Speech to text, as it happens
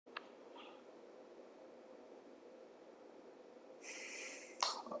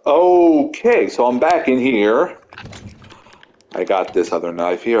Okay, so I'm back in here. I got this other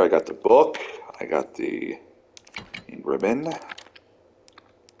knife here. I got the book. I got the ribbon.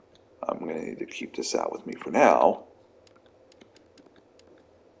 I'm going to need to keep this out with me for now.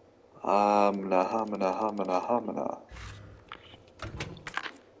 Humana.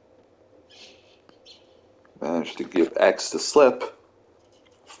 Managed to give X the slip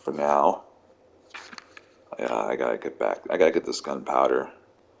for now. Yeah, I gotta get back. I gotta get this gunpowder.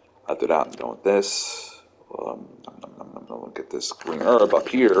 After that, I'm done with this. I'm gonna get this green herb up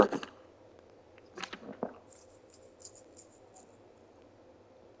here.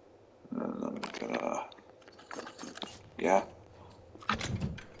 And I'm gonna, yeah,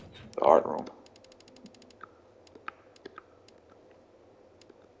 the art room.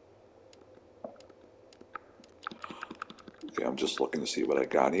 Okay, I'm just looking to see what I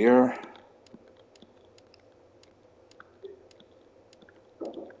got here.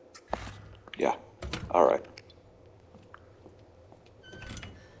 Yeah, all right.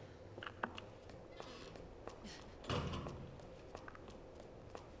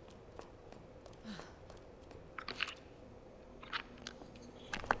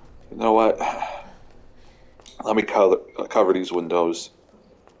 You know what? Let me cover these windows.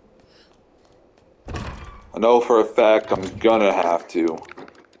 I know for a fact I'm gonna have to.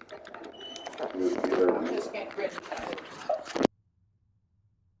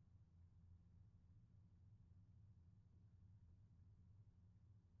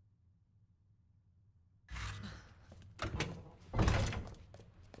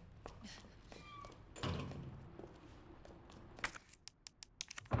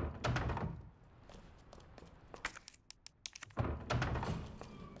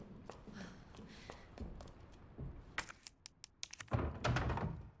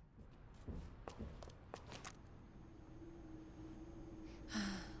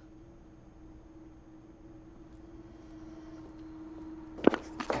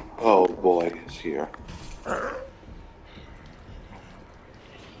 Oh boy, it's here.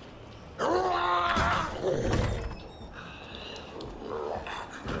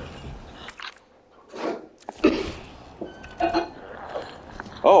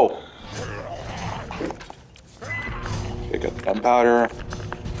 Oh, I got the gunpowder.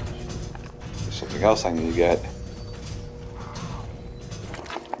 There's something else I need to get.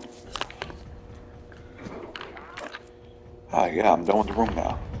 Ah, yeah, I'm done with the room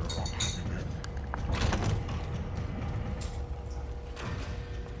now.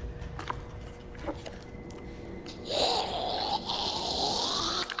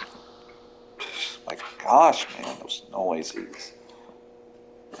 My gosh, man, those noises.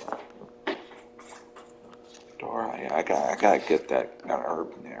 Door, I gotta get that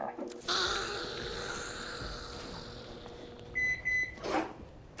herb in there.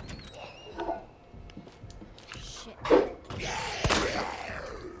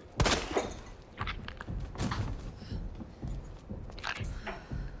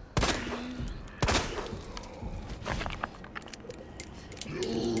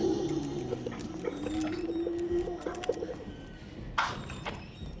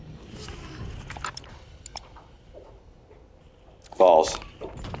 Balls.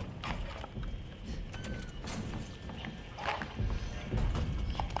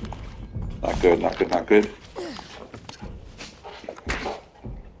 Not good, not good, not good.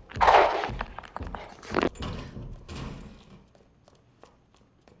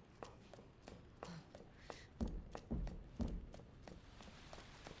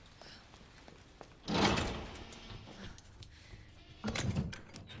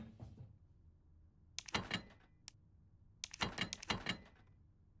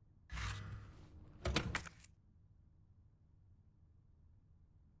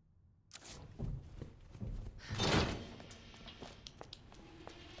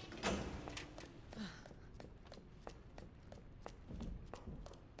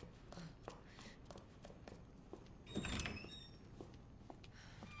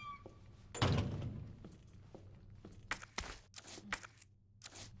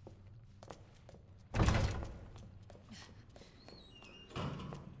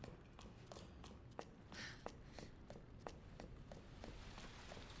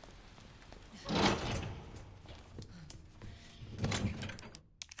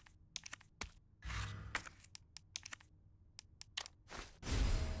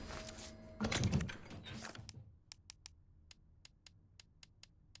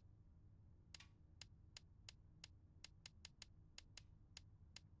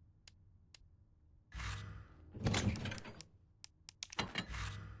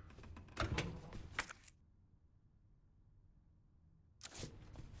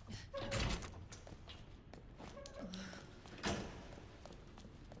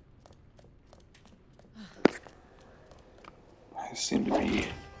 seem to be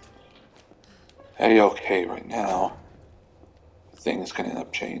A-okay right now. Things can end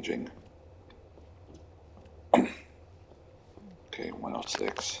up changing. Okay,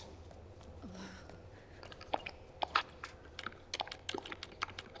 106.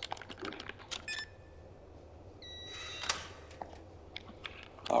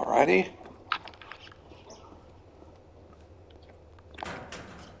 Alrighty.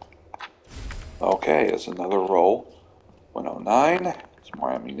 Okay, there's another roll. 109. Some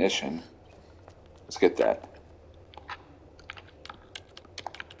more ammunition. Let's get that.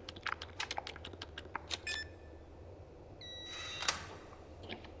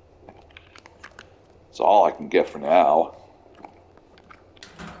 That's all I can get for now.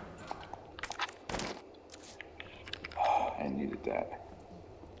 I needed that.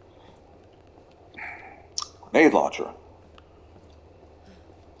 Grenade launcher.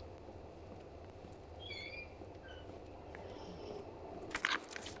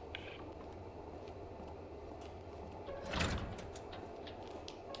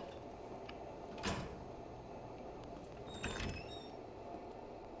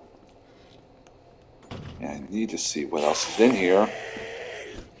 I need to see what else is in here.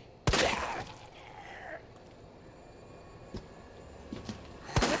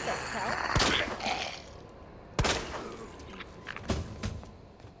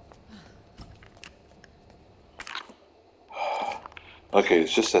 Okay,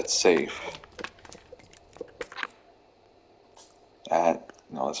 it's just that safe.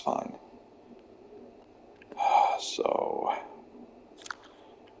 No, that's fine. So,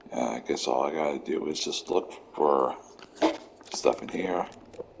 yeah, I guess all I gotta do is just look for stuff in here.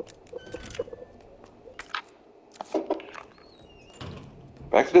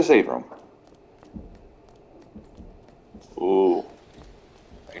 Back to the safe room. Ooh,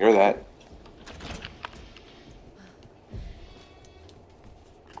 I hear that.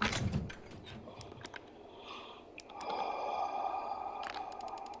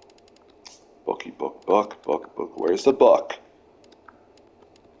 Bookie, book, book, book, book. Where's the book?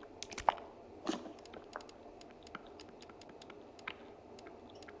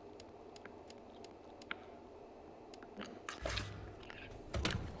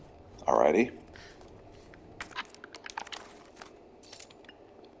 Alrighty.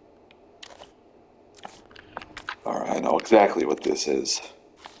 Alright, I know exactly what this is.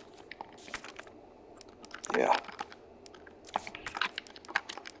 Yeah.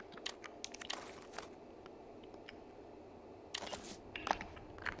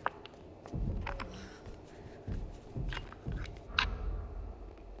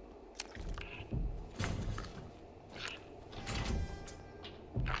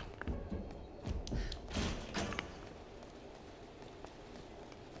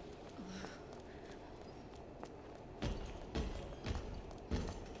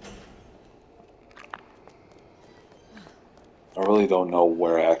 I really don't know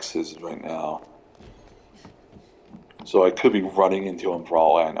where X is right now. So I could be running into him for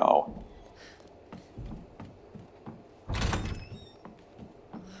all I know.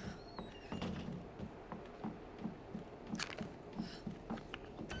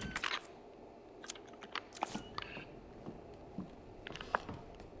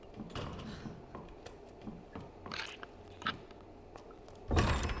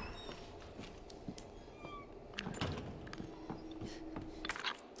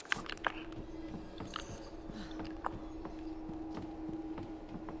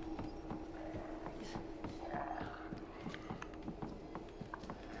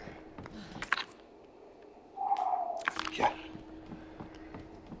 Yeah.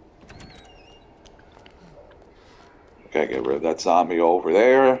 Okay, get rid of that zombie over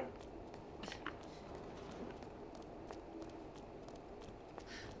there.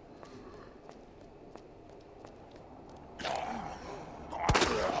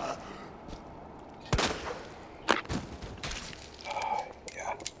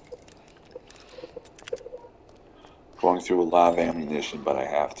 Yeah. Going through a lot of ammunition, but I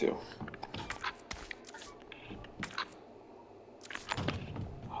have to.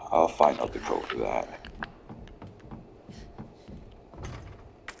 I'll find out the code for that.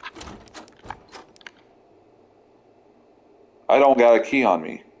 I don't got a key on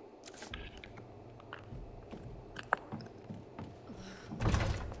me.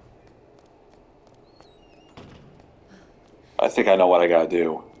 I think I know what I gotta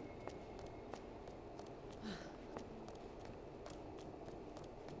do.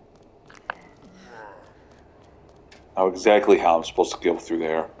 I know exactly how I'm supposed to go through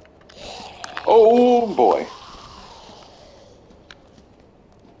there. Oh boy.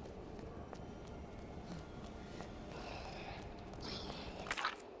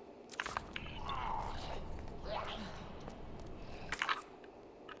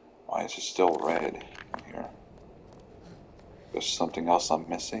 Why is it still red in here? There's something else I'm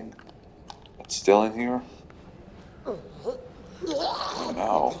missing? It's still in here? Oh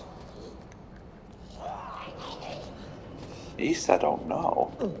no. East, I don't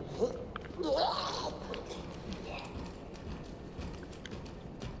know.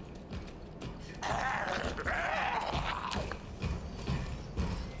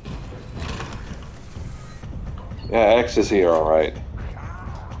 Yeah, X is here, alright.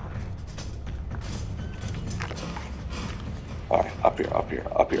 Alright, up here, up here,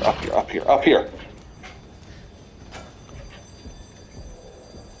 up here, up here, up here, up here!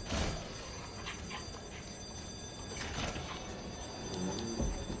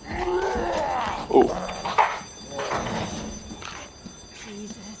 Oh.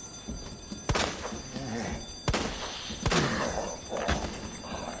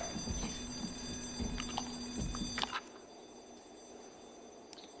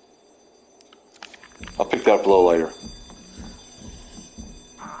 I'll pick that up a little later.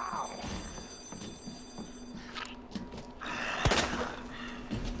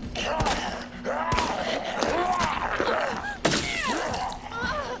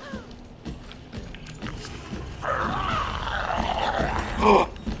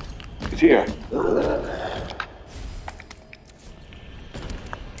 It's here.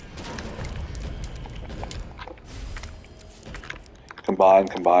 Combine,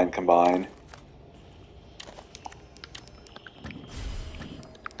 combine, combine.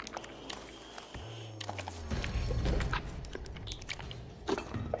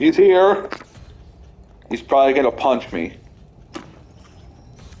 He's here. He's probably gonna punch me.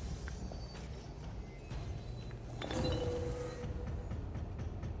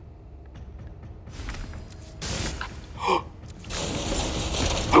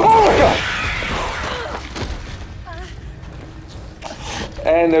 Oh my God!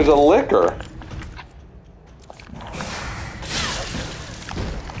 And there's a liquor.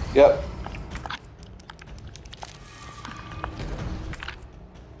 Yep.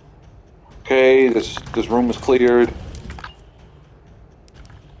 Okay, this room is cleared.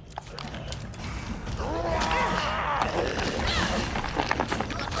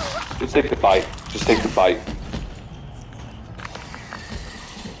 Just take the bite. Just take the bite.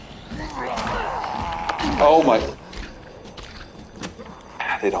 Oh my.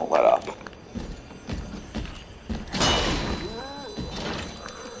 They don't let up.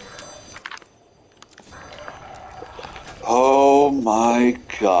 Oh my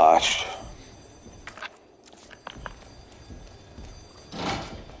gosh.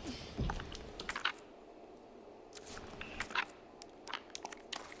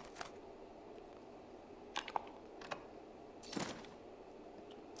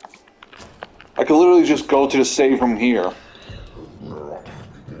 I could literally just go to the save room here.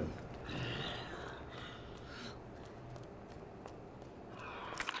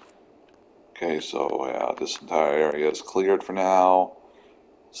 Okay, so yeah, this entire area is cleared for now.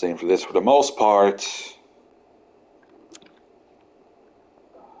 Same for this for the most part.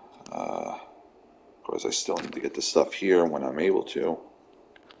 Of course, I still need to get the stuff here when I'm able to.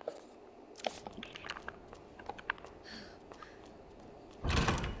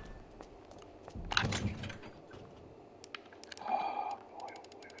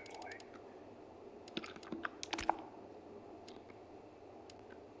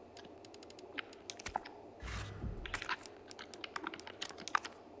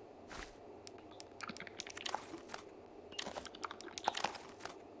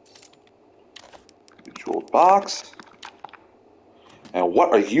 Jeweled box. And what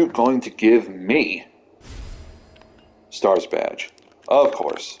are you going to give me? Stars badge. Of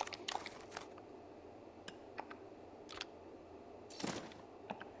course.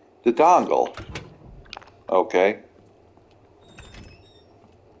 The dongle. Okay.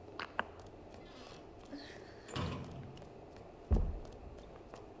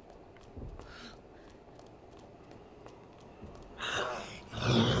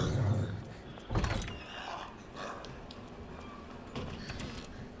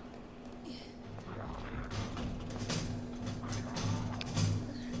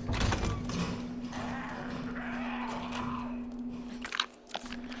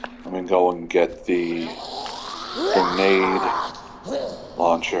 Let me go and get the grenade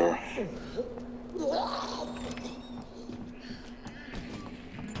launcher.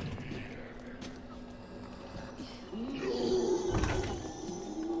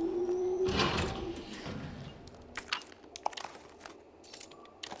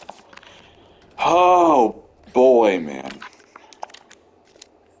 Oh boy, man.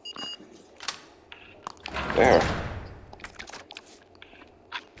 There.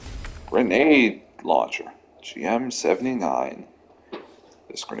 Grenade launcher. GM-79.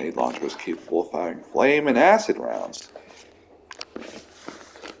 This grenade launcher is capable of firing flame and acid rounds.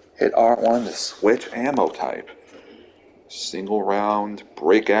 Hit R1 to switch ammo type. Single round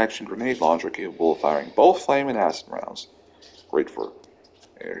break action grenade launcher capable of firing both flame and acid rounds. Great for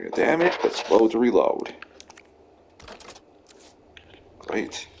area damage, but slow to reload.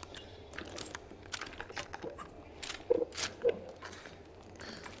 Great.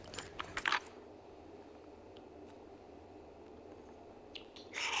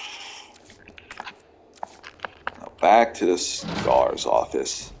 Now back to the SCAR's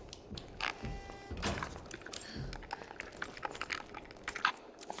office.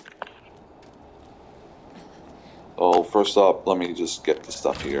 Oh, first up, let me just get the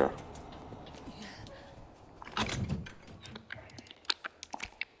stuff here.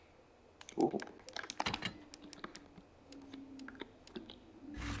 Ooh.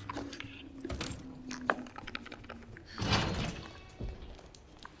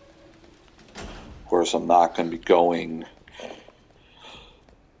 Of course, I'm not going to be going,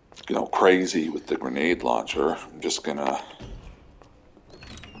 crazy with the grenade launcher. I'm just gonna.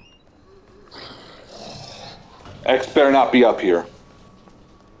 X better not be up here.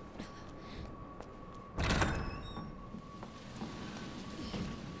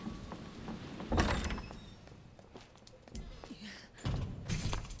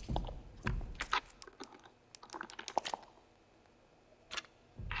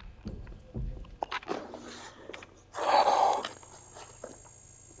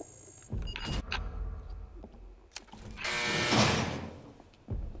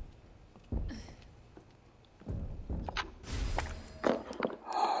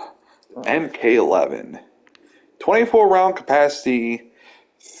 MK11. 24 round capacity,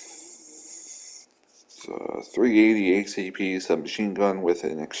 380 ACP submachine gun with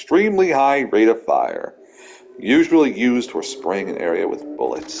an extremely high rate of fire. Usually used for spraying an area with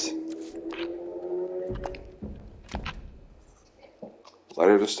bullets.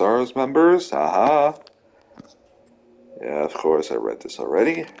 Letter to Stars members? Aha. Yeah, of course, I read this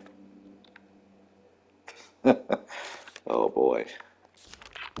already. Oh boy.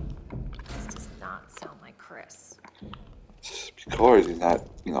 This does not sound like Chris. Because he's not,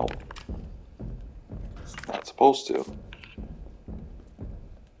 not supposed to.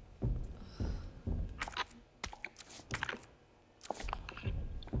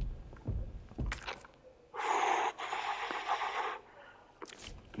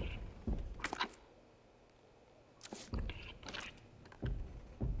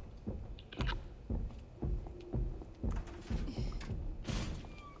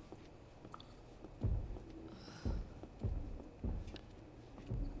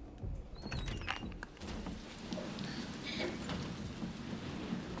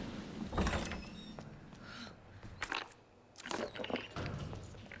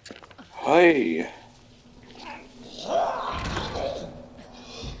 Hey.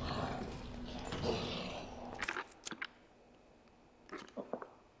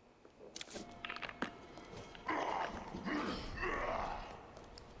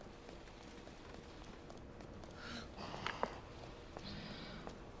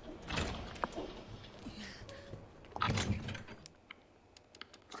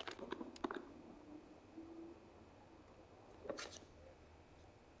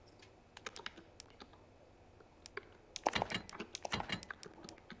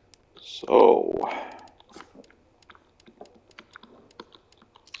 So, I'm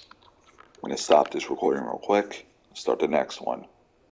going to stop this recording real quick. Start the next one.